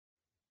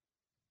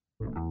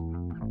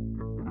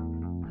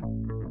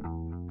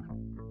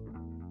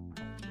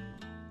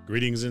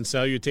Greetings and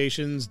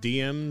salutations,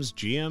 DMs,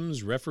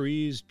 GMs,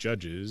 referees,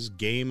 judges,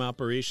 game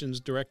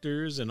operations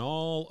directors, and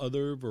all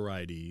other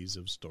varieties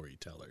of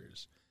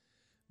storytellers.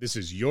 This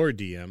is your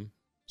DM,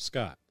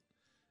 Scott,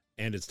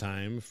 and it's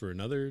time for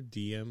another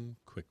DM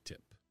Quick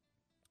Tip.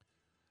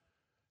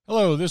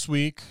 Hello, this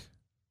week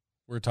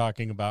we're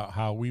talking about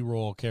how we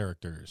roll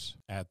characters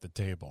at the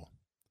table.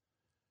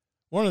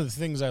 One of the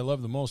things I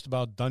love the most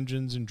about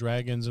Dungeons and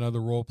Dragons and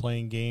other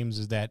role-playing games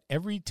is that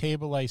every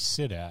table I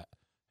sit at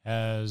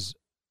has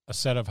a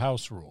set of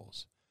house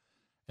rules.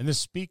 And this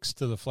speaks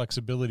to the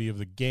flexibility of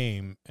the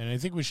game, and I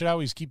think we should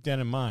always keep that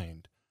in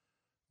mind.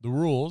 The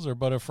rules are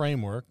but a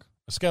framework,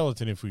 a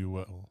skeleton if we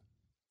will.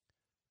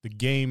 The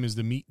game is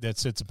the meat that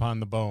sits upon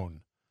the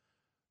bone.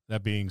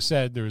 That being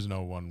said, there is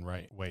no one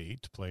right way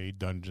to play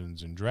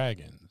Dungeons and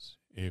Dragons.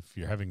 If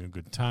you're having a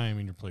good time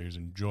and your players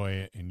enjoy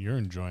it and you're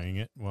enjoying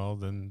it, well,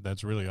 then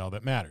that's really all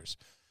that matters.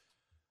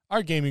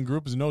 Our gaming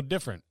group is no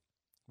different.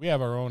 We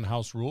have our own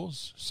house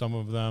rules. Some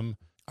of them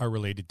are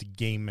related to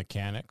game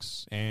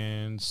mechanics,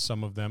 and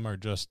some of them are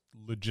just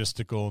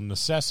logistical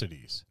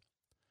necessities.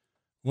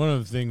 One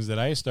of the things that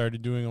I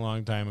started doing a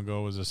long time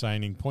ago was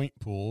assigning point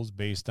pools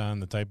based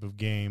on the type of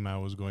game I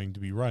was going to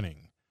be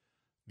running.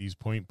 These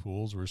point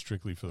pools were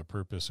strictly for the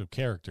purpose of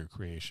character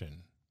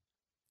creation.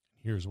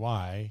 Here's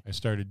why I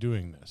started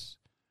doing this.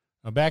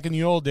 Now, back in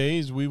the old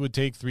days, we would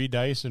take 3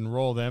 dice and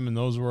roll them, and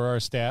those were our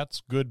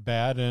stats, good,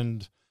 bad,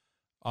 and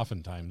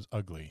oftentimes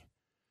ugly.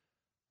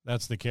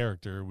 That's the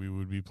character we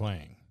would be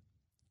playing,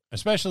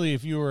 especially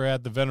if you were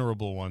at the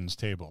Venerable One's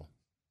table.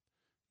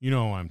 You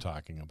know who I'm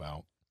talking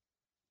about.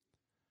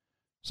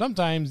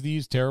 Sometimes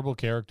these terrible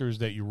characters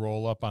that you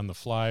roll up on the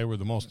fly were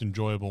the most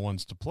enjoyable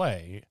ones to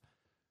play.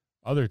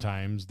 Other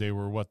times they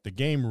were what the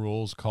game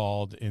rules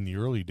called in the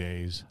early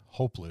days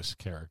hopeless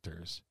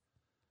characters.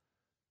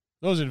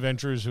 Those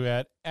adventurers who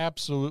had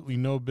absolutely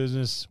no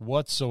business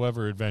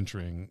whatsoever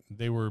adventuring.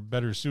 They were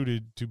better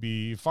suited to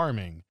be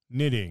farming,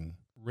 knitting,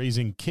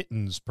 raising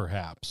kittens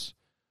perhaps,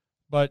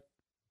 but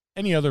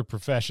any other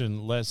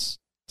profession less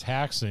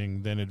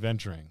taxing than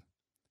adventuring.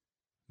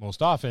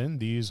 Most often,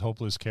 these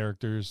hopeless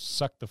characters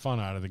suck the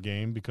fun out of the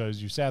game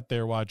because you sat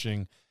there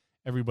watching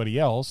everybody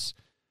else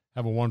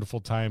have a wonderful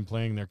time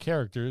playing their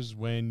characters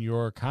when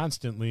you're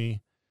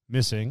constantly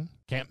missing,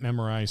 can't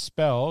memorize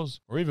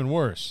spells, or even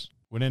worse,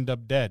 would end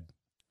up dead.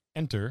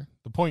 Enter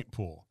the point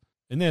pool.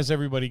 In this,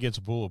 everybody gets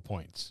a pool of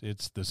points.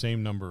 It's the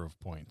same number of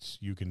points.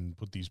 You can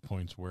put these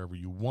points wherever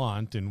you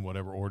want in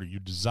whatever order you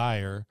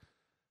desire,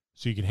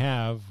 so you can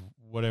have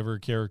whatever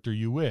character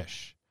you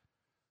wish.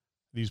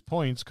 These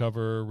points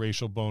cover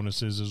racial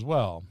bonuses as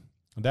well.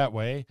 That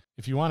way,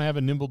 if you want to have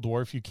a nimble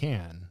dwarf, you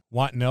can.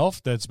 Want an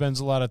elf that spends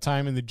a lot of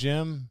time in the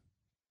gym,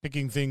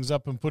 picking things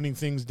up and putting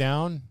things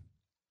down?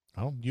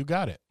 Oh, you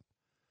got it.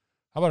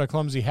 How about a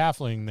clumsy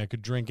halfling that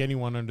could drink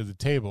anyone under the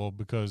table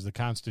because the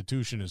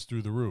constitution is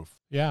through the roof?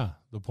 Yeah,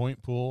 the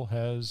point pool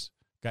has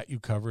got you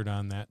covered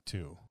on that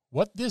too.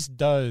 What this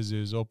does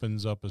is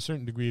opens up a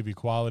certain degree of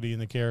equality in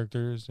the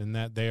characters in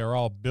that they are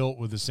all built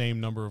with the same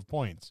number of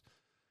points.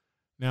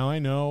 Now, I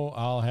know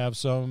I'll have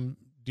some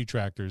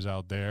detractors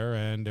out there,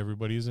 and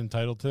everybody is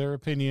entitled to their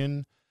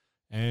opinion,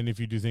 and if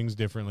you do things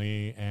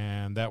differently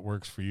and that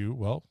works for you,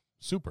 well,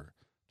 super.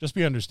 Just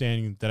be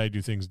understanding that I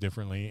do things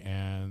differently,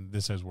 and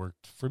this has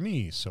worked for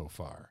me so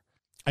far.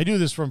 I do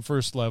this from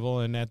first level,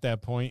 and at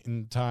that point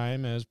in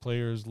time, as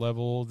players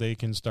level, they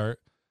can start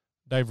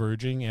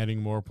diverging,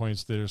 adding more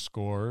points to their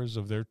scores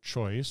of their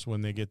choice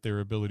when they get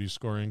their ability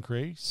score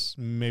increase.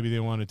 Maybe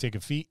they want to take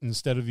a feat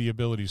instead of the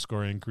ability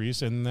score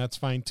increase, and that's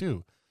fine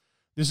too.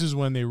 This is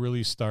when they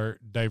really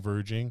start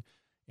diverging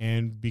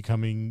and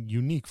becoming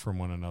unique from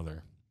one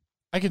another.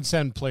 I can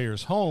send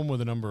players home with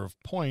a number of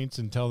points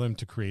and tell them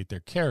to create their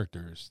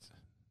characters.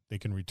 They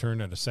can return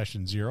at a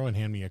session 0 and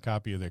hand me a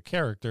copy of their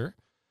character.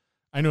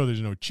 I know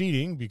there's no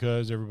cheating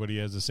because everybody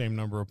has the same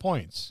number of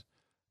points.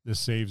 This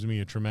saves me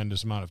a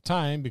tremendous amount of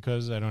time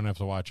because I don't have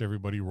to watch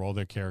everybody roll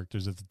their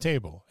characters at the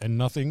table. And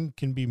nothing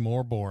can be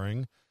more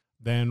boring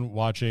than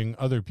watching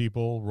other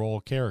people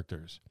roll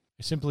characters.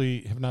 I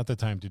simply have not the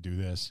time to do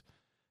this,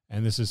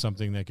 and this is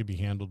something that could be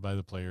handled by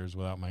the players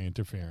without my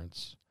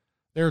interference.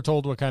 They are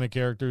told what kind of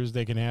characters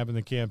they can have in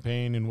the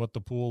campaign and what the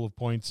pool of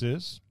points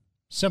is.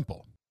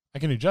 Simple. I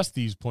can adjust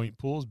these point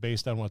pools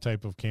based on what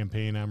type of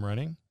campaign I'm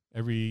running.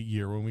 Every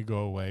year when we go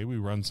away, we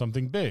run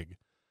something big.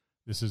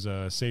 This is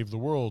a save the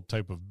world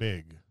type of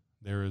big.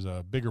 There is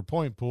a bigger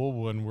point pool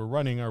when we're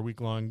running our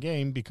week-long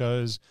game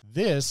because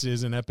this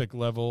is an epic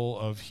level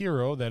of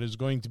hero that is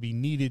going to be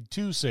needed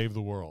to save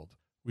the world.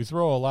 We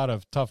throw a lot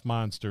of tough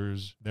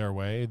monsters their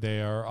way.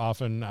 They are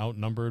often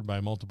outnumbered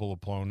by multiple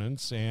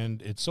opponents, and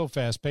it's so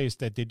fast-paced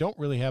that they don't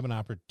really have an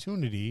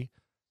opportunity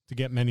to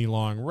get many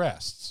long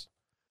rests.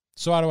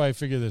 So how do I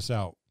figure this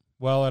out?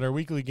 Well, at our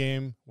weekly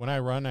game, when I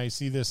run, I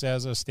see this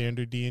as a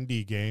standard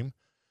D&D game.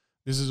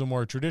 This is a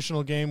more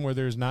traditional game where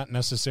there's not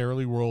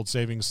necessarily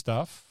world-saving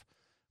stuff.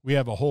 We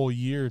have a whole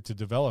year to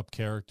develop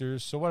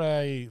characters, so what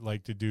I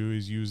like to do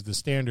is use the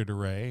standard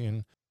array,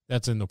 and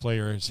That's in the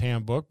player's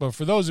handbook. But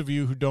for those of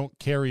you who don't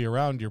carry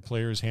around your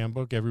player's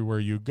handbook everywhere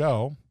you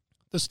go,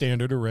 the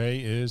standard array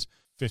is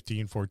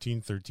 15, 14,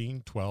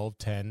 13, 12,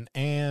 10,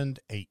 and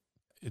 8.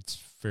 It's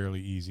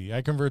fairly easy.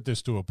 I convert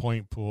this to a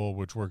point pool,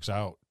 which works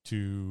out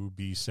to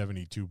be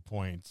 72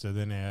 points. I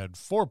then add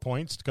 4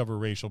 points to cover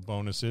racial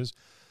bonuses,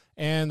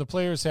 and the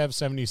players have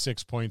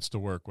 76 points to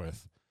work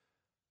with.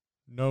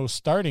 No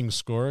starting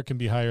score can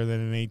be higher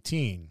than an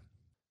 18.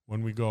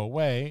 When we go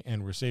away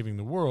and we're saving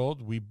the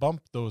world, we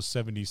bump those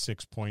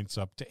 76 points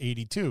up to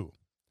 82.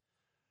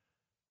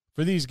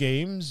 For these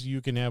games,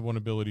 you can have one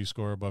ability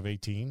score above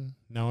 18.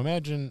 Now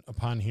imagine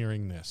upon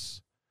hearing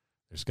this,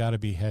 there's got to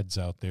be heads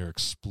out there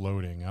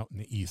exploding out in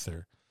the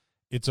ether.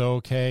 It's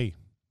okay.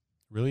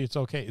 Really, it's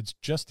okay. It's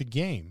just a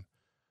game.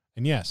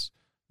 And yes,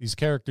 these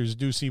characters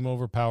do seem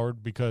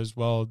overpowered because,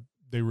 well,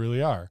 they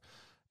really are.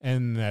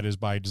 And that is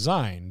by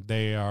design.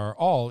 They are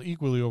all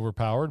equally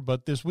overpowered,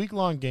 but this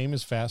week-long game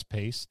is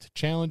fast-paced,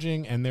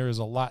 challenging, and there is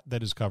a lot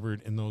that is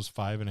covered in those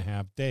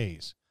 5.5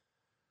 days.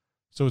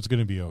 So it's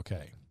going to be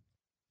okay.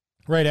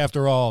 Right,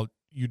 after all,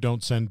 you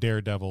don't send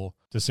Daredevil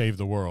to save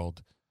the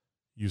world.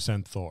 You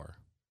send Thor.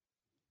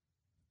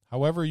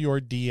 However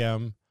your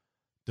DM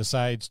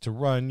decides to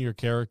run your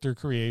character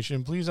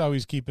creation, please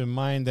always keep in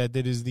mind that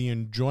it is the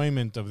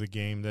enjoyment of the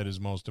game that is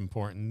most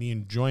important. The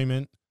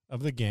enjoyment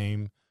of the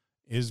game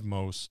is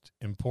most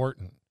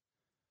important.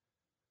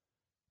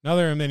 Now,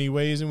 there are many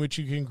ways in which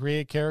you can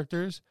create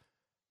characters,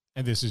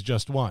 and this is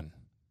just one.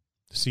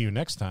 See you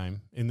next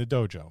time in the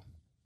dojo.